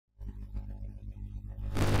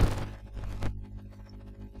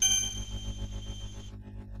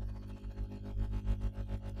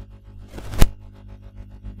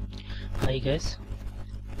Hi guys,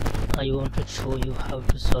 I want to show you how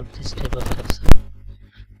to solve this type of captcha.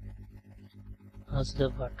 Ask the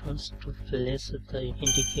buttons to place the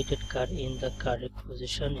indicated card in the correct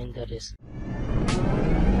position in the race.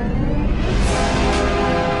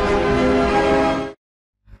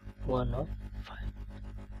 One of 5.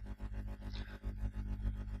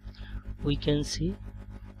 We can see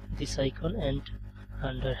this icon and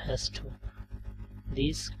under #2.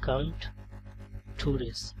 This count 2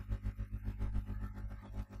 race.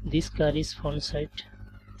 This card is front side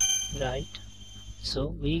right, so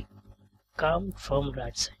we count from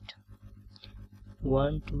right side.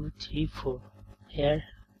 1 2 3 4. Here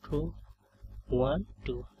 2 1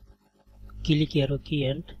 2. Click arrow key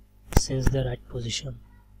and change the right position.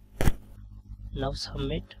 Now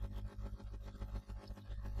submit.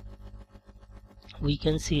 We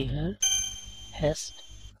can see here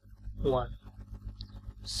 #1,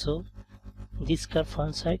 so this card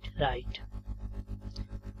front side right.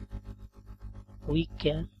 We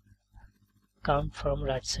can count from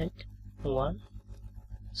right side 1,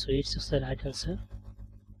 so it's the right answer.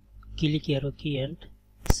 Click arrow key and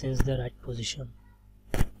change the right position.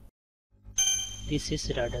 This is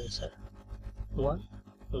right answer. 1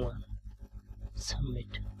 1.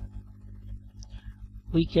 Submit.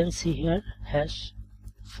 We can see here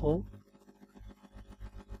 #4,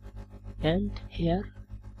 and here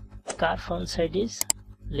car front side is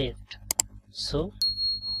left, so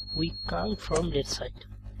we count from left side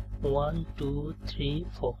 1 2 3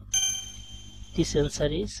 4. This answer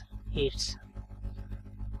is 8.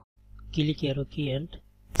 Click arrow key and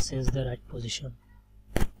change the right position.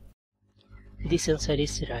 This answer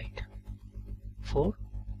is right. 4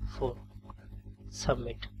 4.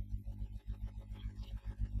 Submit.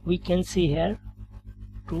 We can see here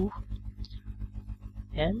 2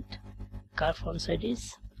 and car front side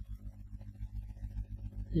is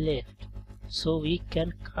left, so we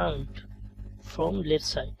can count from left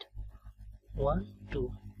side 1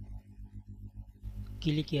 2.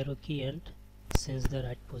 Click arrow key and change the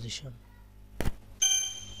right position,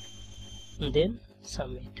 then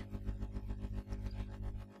submit.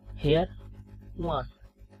 Here 1,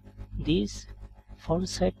 this front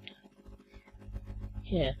side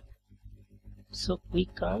here, so we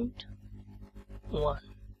count 1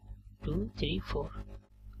 2 3 4.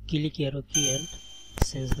 Click arrow key and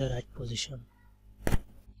change the right position.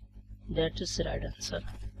 That is the right answer.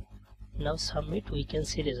 Now submit. We can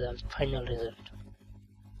see result, final result.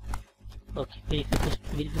 Okay,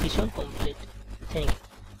 verification complete. Thank you.